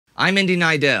I'm Indy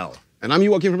Neidells. And I'm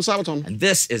Joakim from Sabaton. And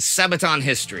this is Sabaton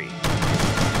History.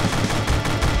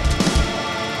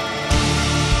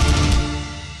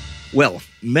 Well,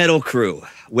 Metal Crüe,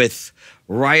 with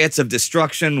riots of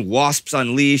destruction, wasps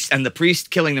unleashed, and the priest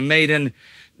killing the maiden.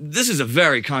 This is a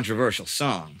very controversial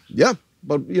song. Yeah,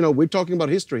 but we're talking about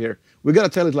history here. We gotta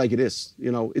tell it like it is.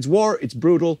 It's war, it's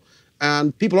brutal,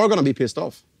 and people are gonna be pissed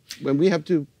off. When we have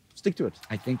to stick to it.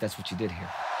 I think that's what you did here.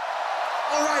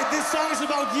 All right, this song is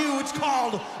about you. It's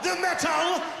called The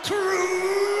Metal Crüe.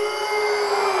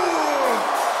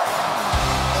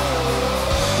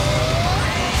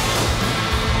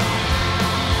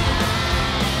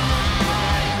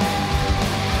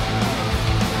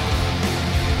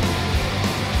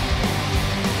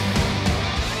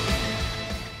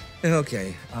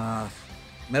 Okay,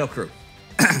 Metal Crüe.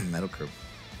 Metal Crüe. All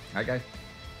right, guys?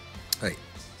 Hey.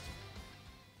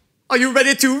 Are you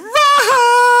ready to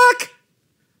rock?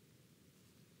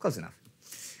 Close enough.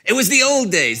 It was the old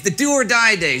days, the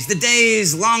do-or-die days, the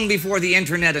days long before the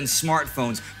internet and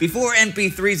smartphones, before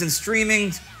MP3s and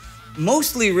streaming,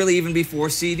 mostly really even before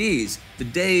CDs. The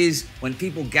days when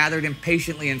people gathered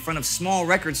impatiently in front of small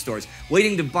record stores,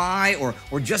 waiting to buy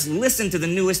or just listen to the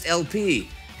newest LP.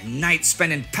 And nights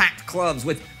spent in packed clubs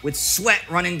with sweat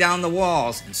running down the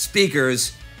walls. And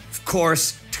speakers, of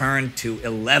course, turned to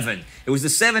 11. It was the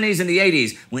 70s and the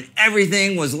 80s when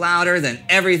everything was louder than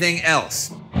everything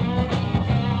else.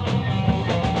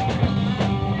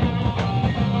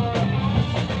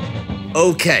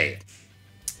 Okay,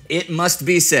 it must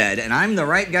be said, and I'm the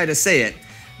right guy to say it,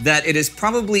 that it is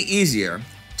probably easier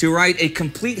to write a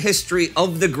complete history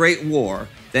of the Great War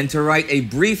than to write a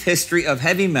brief history of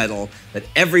heavy metal that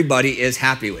everybody is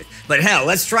happy with. But hell,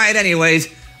 let's try it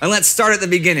anyways, and let's start at the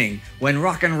beginning, when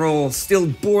rock and roll still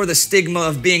bore the stigma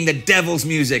of being the devil's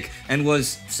music and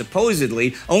was,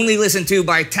 supposedly, only listened to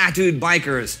by tattooed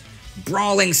bikers,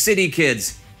 brawling city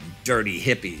kids, and dirty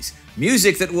hippies.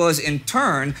 Music that was, in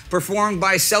turn, performed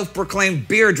by self-proclaimed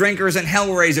beer drinkers and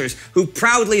hellraisers who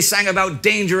proudly sang about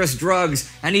dangerous drugs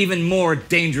and even more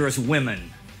dangerous women.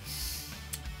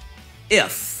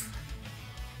 If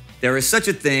there is such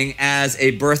a thing as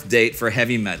a birth date for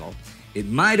heavy metal, it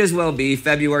might as well be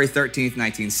February 13th,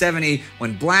 1970,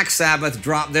 when Black Sabbath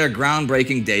dropped their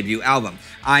groundbreaking debut album.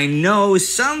 I know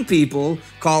some people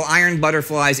call Iron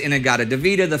Butterfly's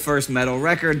In-A-Gadda-Da-Vida the first metal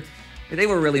record. They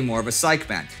were really more of a psych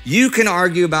band. You can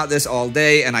argue about this all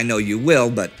day, and I know you will,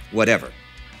 but whatever.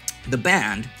 The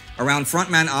band, around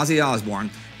frontman Ozzy Osbourne,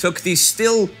 took the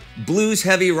still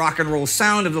blues-heavy rock and roll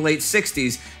sound of the late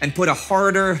 60s and put a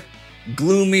harder,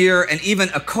 gloomier, and even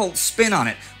occult spin on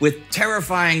it, with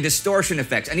terrifying distortion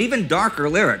effects and even darker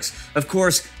lyrics. Of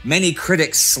course, many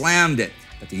critics slammed it,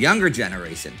 but the younger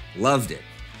generation loved it.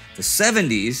 The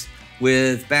 70s,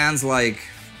 with bands like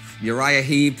Uriah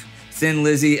Heep, Thin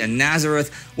Lizzy, and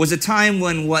Nazareth, was a time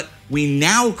when what we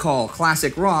now call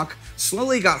classic rock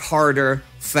slowly got harder,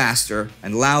 faster,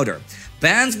 and louder.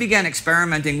 Bands began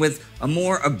experimenting with a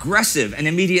more aggressive and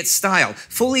immediate style,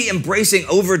 fully embracing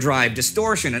overdrive,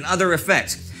 distortion, and other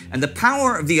effects, and the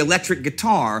power of the electric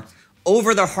guitar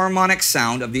over the harmonic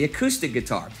sound of the acoustic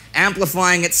guitar,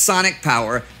 amplifying its sonic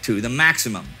power to the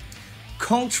maximum.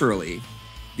 Culturally,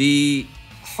 the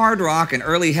hard rock and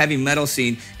early heavy metal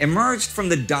scene emerged from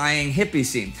the dying hippie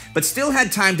scene, but still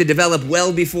had time to develop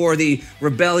well before the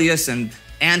rebellious and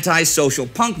anti-social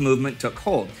punk movement took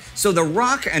hold. So the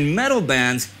rock and metal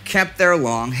bands kept their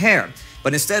long hair,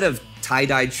 but instead of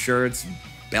tie-dyed shirts,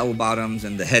 bell-bottoms,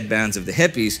 and the headbands of the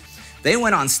hippies, they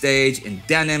went on stage in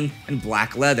denim and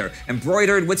black leather,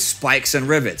 embroidered with spikes and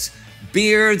rivets.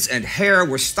 Beards and hair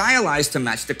were stylized to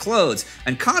match the clothes,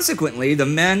 and consequently, the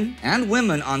men and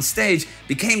women on stage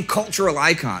became cultural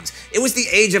icons. It was the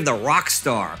age of the rock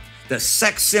star, the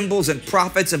sex symbols and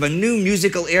prophets of a new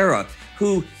musical era,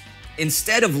 who,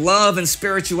 instead of love and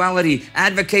spirituality,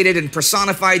 advocated and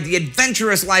personified the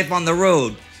adventurous life on the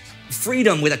road,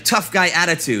 freedom with a tough guy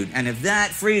attitude, and if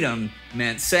that freedom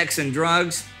meant sex and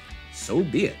drugs, so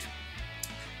be it.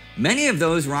 Many of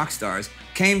those rock stars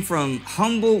came from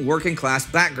humble working-class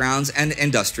backgrounds and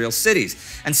industrial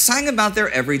cities, and sang about their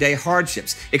everyday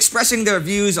hardships, expressing their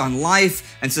views on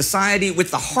life and society with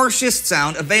the harshest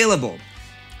sound available.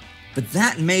 But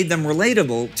that made them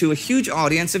relatable to a huge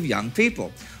audience of young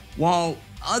people. While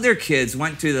other kids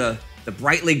went to the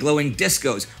brightly glowing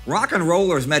discos, rock and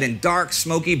rollers met in dark,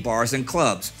 smoky bars and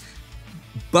clubs.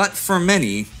 But for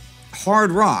many,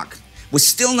 hard rock was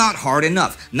still not hard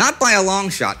enough, not by a long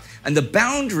shot, and the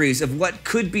boundaries of what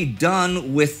could be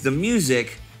done with the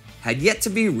music had yet to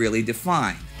be really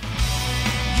defined.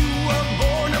 You were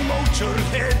born a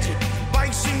motorhead,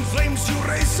 bikes in flames to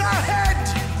race ahead.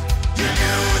 You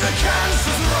knew the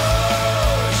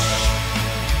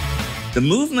The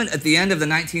movement at the end of the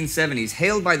 1970s,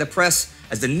 hailed by the press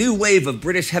as the new wave of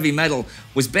British heavy metal,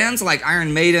 was bands like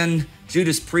Iron Maiden,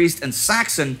 Judas Priest, and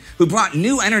Saxon who brought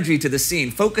new energy to the scene,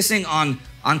 focusing on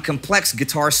complex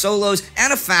guitar solos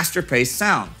and a faster-paced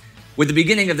sound. With the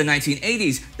beginning of the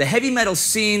 1980s, the heavy metal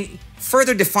scene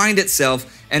further defined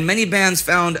itself, and many bands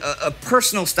found a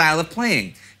personal style of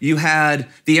playing. You had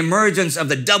the emergence of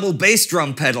the double bass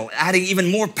drum pedal, adding even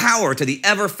more power to the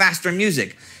ever faster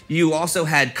music. You also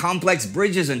had complex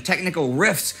bridges and technical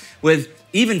riffs with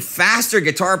even faster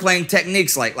guitar playing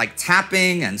techniques like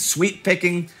tapping and sweep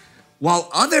picking, while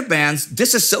other bands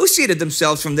disassociated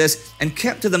themselves from this and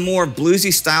kept to the more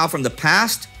bluesy style from the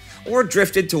past, or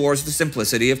drifted towards the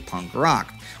simplicity of punk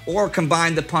rock, or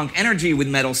combined the punk energy with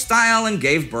metal style and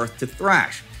gave birth to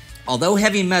thrash. Although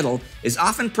heavy metal is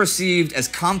often perceived as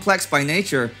complex by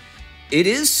nature, it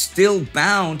is still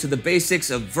bound to the basics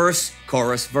of verse,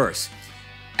 chorus, verse.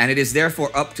 And it is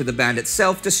therefore up to the band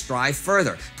itself to strive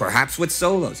further, perhaps with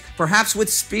solos, perhaps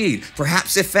with speed,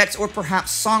 perhaps effects, or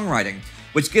perhaps songwriting,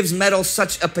 which gives metal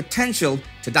such a potential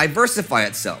to diversify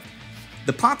itself.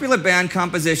 The popular band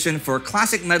composition for a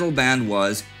classic metal band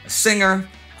was a singer,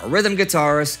 a rhythm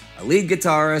guitarist, a lead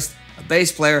guitarist, a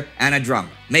bass player, and a drummer,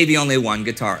 maybe only one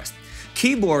guitarist.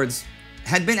 Keyboards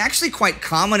had been actually quite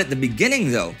common at the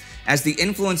beginning though, as the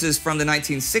influences from the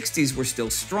 1960s were still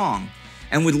strong,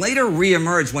 and would later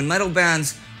re-emerge when metal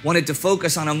bands wanted to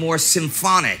focus on a more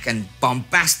symphonic and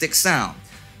bombastic sound.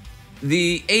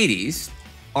 The 80s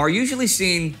are usually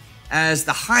seen as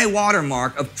the high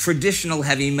watermark of traditional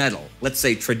heavy metal, let's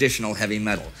say traditional heavy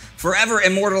metal, forever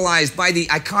immortalized by the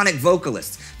iconic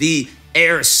vocalists, the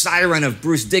air siren of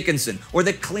Bruce Dickinson, or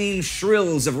the clean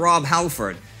shrills of Rob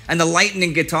Halford, and the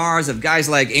lightning guitars of guys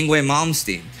like Yngwie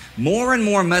Malmsteen. More and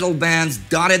more metal bands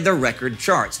dotted the record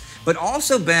charts, but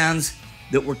also bands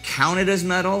that were counted as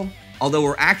metal, although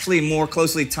were actually more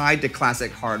closely tied to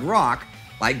classic hard rock,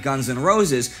 like Guns N'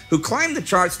 Roses, who climbed the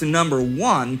charts to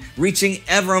 #1, reaching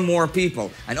ever more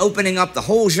people and opening up the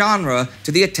whole genre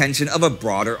to the attention of a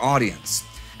broader audience.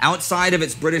 Outside of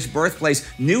its British birthplace,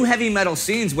 new heavy metal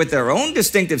scenes with their own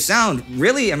distinctive sound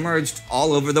really emerged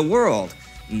all over the world.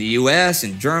 In the US,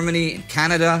 in Germany, in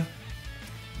Canada.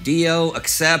 Dio,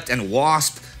 Accept, and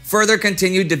Wasp further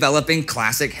continued developing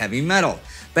classic heavy metal.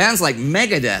 Bands like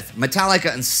Megadeth,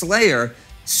 Metallica, and Slayer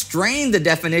strained the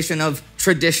definition of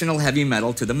traditional heavy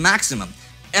metal to the maximum.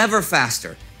 Ever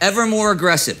faster, ever more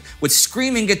aggressive, with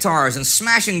screaming guitars and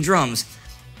smashing drums.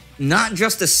 Not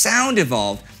just the sound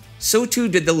evolved, so too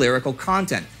did the lyrical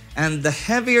content. And the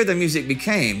heavier the music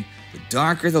became, the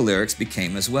darker the lyrics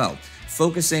became as well,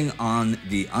 focusing on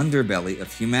the underbelly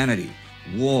of humanity,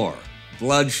 war,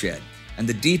 bloodshed, and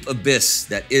the deep abyss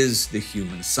that is the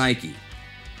human psyche.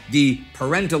 The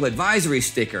parental advisory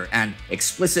sticker and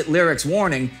explicit lyrics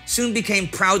warning soon became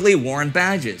proudly worn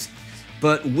badges.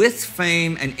 But with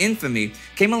fame and infamy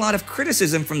came a lot of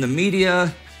criticism from the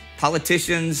media,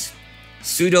 politicians,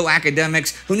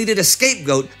 pseudo-academics who needed a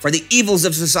scapegoat for the evils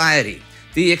of society.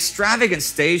 The extravagant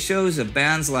stage shows of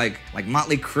bands like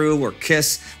Motley Crue or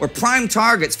Kiss were prime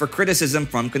targets for criticism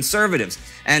from conservatives,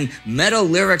 and metal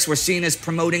lyrics were seen as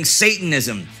promoting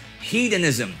Satanism,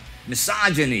 hedonism,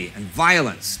 misogyny, and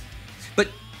violence. But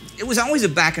it was always a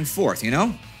back and forth, you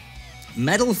know?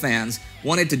 Metal fans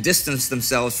wanted to distance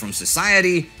themselves from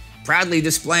society, proudly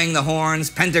displaying the horns,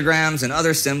 pentagrams, and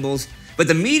other symbols, but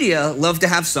the media loved to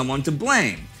have someone to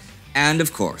blame. And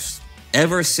of course,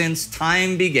 ever since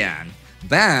time began,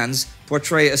 bands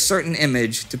portray a certain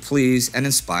image to please and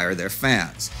inspire their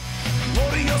fans.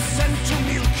 Warrior sent to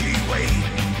Milky Way,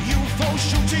 UFO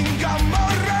shooting gamma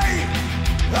ray,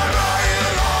 a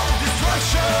riot of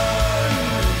destruction.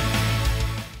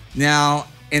 Now,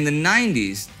 in the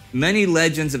 90s, many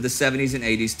legends of the 70s and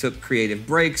 80s took creative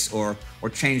breaks or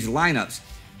changed lineups,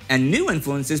 and new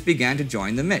influences began to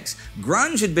join the mix.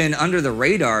 Grunge had been under the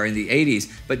radar in the 80s,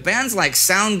 but bands like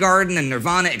Soundgarden and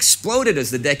Nirvana exploded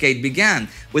as the decade began,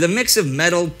 with a mix of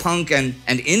metal, punk, and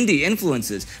indie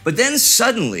influences. But then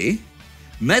suddenly,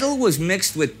 metal was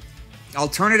mixed with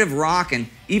alternative rock and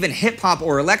even hip-hop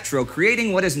or electro,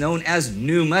 creating what is known as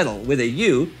nu metal, with a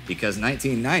U, because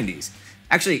 1990s.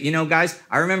 Actually, you know, guys,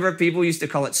 I remember people used to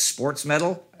call it sports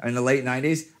metal in the late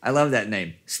 90s. I love that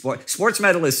name. Sports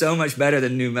metal is so much better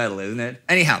than nu metal, isn't it?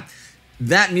 Anyhow,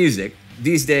 that music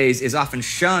these days is often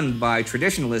shunned by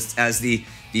traditionalists as the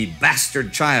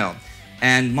bastard child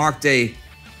and marked a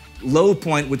low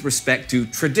point with respect to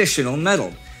traditional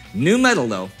metal. Nu metal,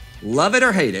 though, love it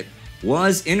or hate it,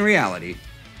 was in reality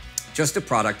just a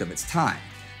product of its time,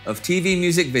 of TV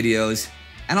music videos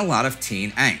and a lot of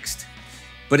teen angst.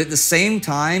 But at the same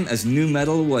time as nu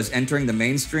metal was entering the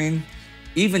mainstream,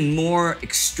 even more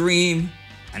extreme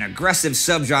and aggressive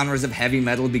subgenres of heavy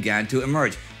metal began to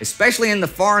emerge, especially in the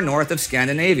far north of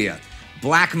Scandinavia.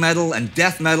 Black metal and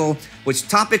death metal, which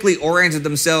topically oriented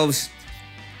themselves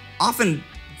often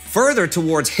further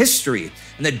towards history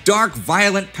and the dark,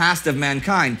 violent past of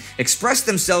mankind, expressed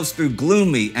themselves through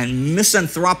gloomy and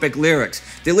misanthropic lyrics,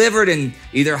 delivered in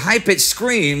either high-pitched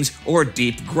screams or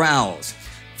deep growls.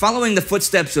 Following the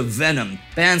footsteps of Venom,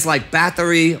 bands like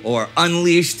Bathory or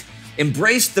Unleashed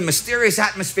embraced the mysterious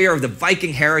atmosphere of the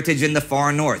Viking heritage in the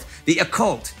far north. The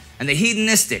occult and the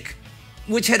hedonistic,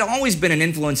 which had always been an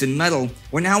influence in metal,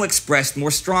 were now expressed more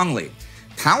strongly.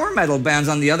 Power metal bands,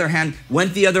 on the other hand,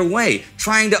 went the other way,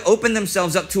 trying to open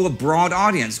themselves up to a broad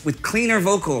audience with cleaner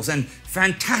vocals and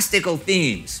fantastical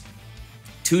themes.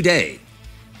 Today,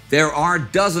 there are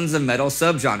dozens of metal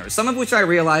subgenres, some of which I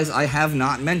realize I have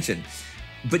not mentioned,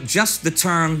 but just the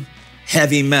term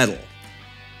heavy metal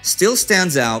still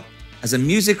stands out as a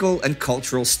musical and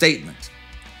cultural statement,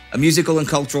 a musical and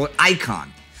cultural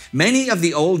icon. Many of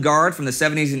the old guard from the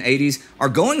 70s and 80s are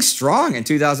going strong in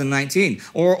 2019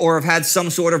 or have had some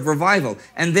sort of revival.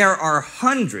 And there are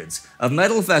hundreds of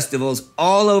metal festivals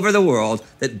all over the world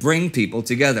that bring people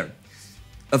together.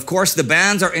 Of course, the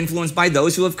bands are influenced by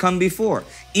those who have come before.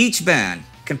 Each band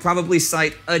can probably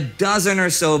cite a dozen or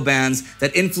so bands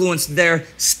that influenced their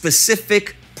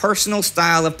specific personal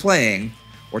style of playing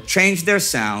or changed their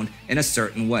sound in a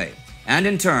certain way. And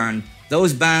in turn,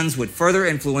 those bands would further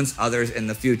influence others in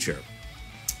the future.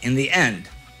 In the end,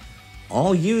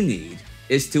 all you need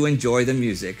is to enjoy the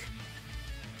music,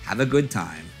 have a good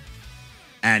time,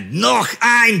 and noch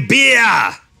ein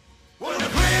Bier! When the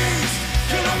priest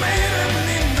killed a maiden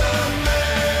in the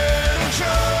metal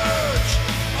church,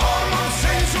 all the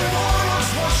saints and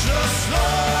warlocks watched the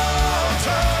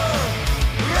slaughter.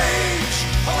 Rage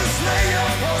of the slayer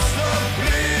was the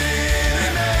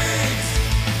bleeding eggs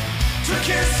to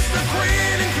kiss the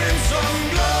queen in crimson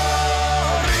glory.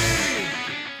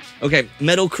 Okay,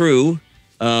 Metal Crüe,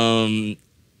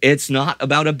 it's not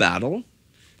about a battle.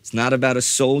 It's not about a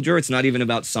soldier. It's not even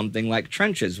about something like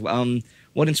trenches.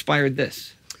 What inspired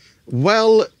this?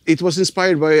 Well, it was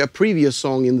inspired by a previous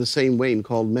song in the same vein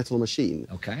called Metal Machine.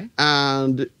 Okay.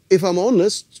 And if I'm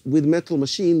honest, with Metal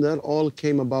Machine, that all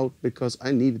came about because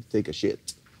I needed to take a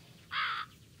shit.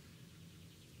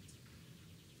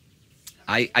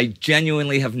 I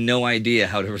genuinely have no idea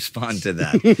how to respond to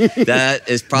that. That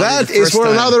is probably That the first is for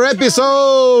time, another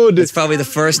episode! It's probably the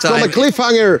first From a time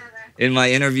cliffhanger! in my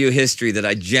interview history that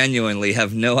I genuinely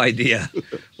have no idea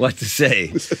what to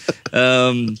say.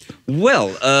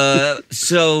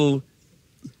 So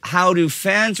how do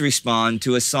fans respond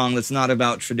to a song that's not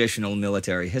about traditional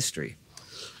military history?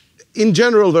 In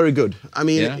general, very good. I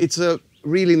mean, Yeah? it's a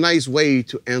really nice way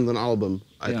to end an album,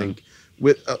 I think,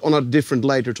 with on a different,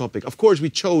 lighter topic. Of course, we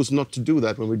chose not to do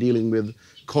that when we're dealing with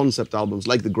concept albums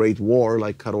like The Great War,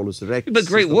 like Carolus Rex. But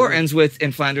Great War ends with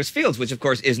In Flanders Fields, which of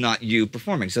course is not you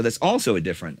performing, so that's also a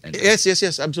different ending.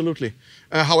 Yes, absolutely.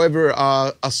 However,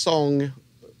 a song,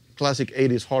 classic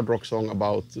 80s hard rock song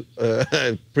about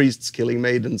priests killing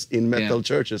maidens in metal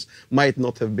churches might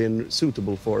not have been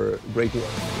suitable for Great War.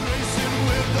 Racing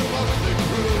with the motley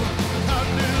crew,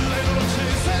 happy little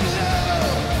chase and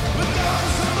yell, with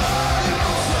guns and bloody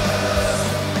roses.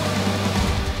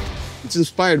 It's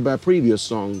inspired by a previous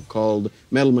song called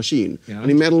Metal Machine. Yeah. And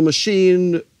in Metal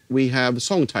Machine, we have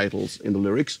song titles in the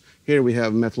lyrics. Here we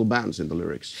have metal bands in the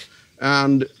lyrics.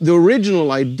 And the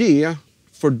original idea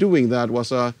for doing that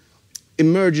was a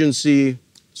emergency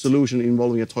solution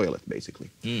involving a toilet, basically.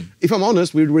 If I'm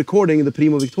honest, we're recording the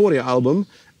Primo Victoria album,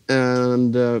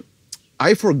 and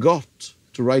I forgot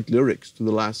to write lyrics to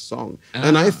the last song.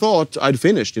 And I thought I'd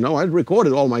finished, you know, I'd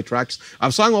recorded all my tracks.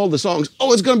 I've sung all the songs.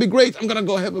 Oh, it's gonna be great. I'm gonna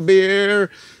go have a beer.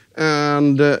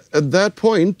 And at that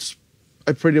point,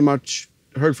 I pretty much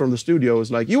heard from the studio, it's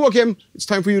like, Joakim, it's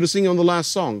time for you to sing on the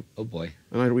last song. Oh boy.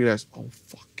 And I realized, oh,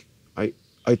 fuck.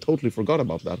 I totally forgot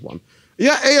about that one.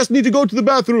 Yeah, I just need to go to the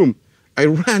bathroom. I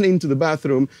ran into the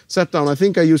bathroom, sat down. I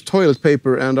think I used toilet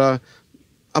paper and a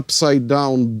upside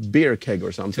down beer keg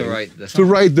or something To write the to song.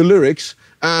 write the lyrics.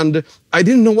 And I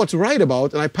didn't know what to write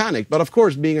about, and I panicked. But of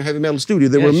course, being a heavy metal studio,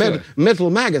 there were sure. metal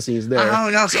magazines there. Oh,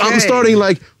 okay. So I'm starting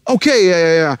like, okay,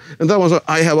 yeah. And that was,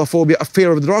 I have a phobia, a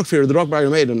fear of the dark by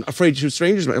Iron Maiden, afraid to shoot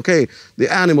strangers. Okay,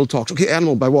 the Animal Talks. Okay,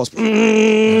 Animal by Wasp.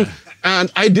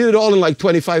 And I did it all in like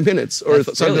 25 minutes or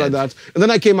That's something brilliant. like that. And then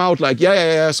I came out like,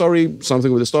 yeah, sorry,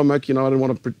 something with the stomach. You know, I didn't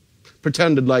want to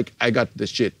pretend like I got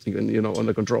this shit, you know,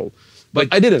 under control. But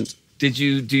I didn't.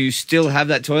 Do you still have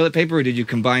that toilet paper, or did you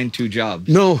combine 2 jobs?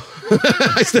 No.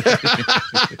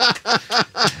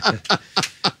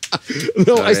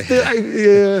 No,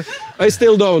 I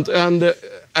still don't, and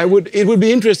it would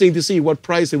be interesting to see what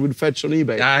price it would fetch on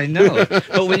eBay. I know.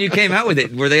 But when you came out with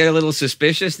it, were they a little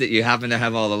suspicious that you happened to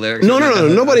have all the lyrics? No.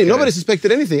 Nobody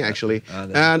suspected anything, actually.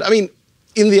 And I mean,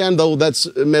 in the end, though, that's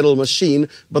Metal Machine,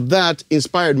 but that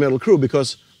inspired Metal Crüe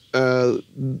because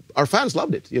our fans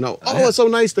loved it. It's so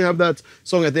nice to have that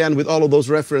song at the end with all of those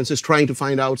references, trying to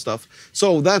find out stuff.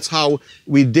 So that's how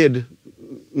we did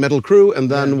Metal Crüe,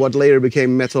 and then what later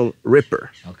became Metal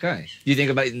Ripper. Okay. Do you think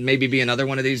about maybe be another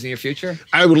one of these in your future?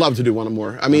 I would love to do one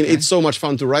more. I mean, it's so much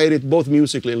fun to write it, both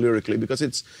musically and lyrically,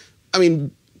 because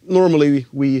normally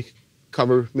we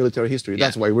cover military history.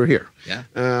 That's why we're here. Yeah.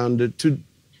 And to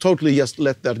totally just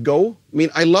let that go. I mean,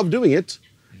 I love doing it.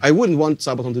 I wouldn't want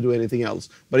Sabaton to do anything else,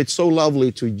 but it's so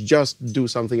lovely to just do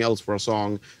something else for a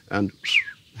song and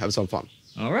have some fun.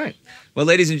 All right. Well,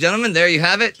 ladies and gentlemen, there you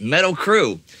have it, Metal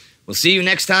Crüe. We'll see you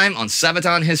next time on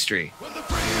Sabaton History. When the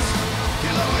priest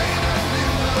kilowatted in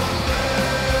the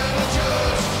metal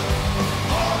church,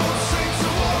 all those saints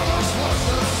and warlocks watched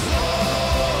the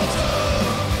slaughter.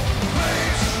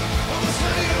 Rage of the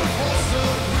slave was the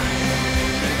predicates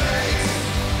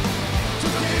to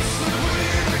kiss the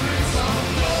queen and bring some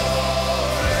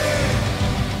glory.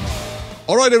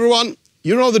 All right, everyone,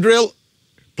 you know the drill.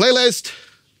 Playlist,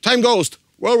 Time Ghost,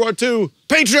 World War II,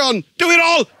 Patreon, do it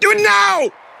all, do it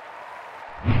now!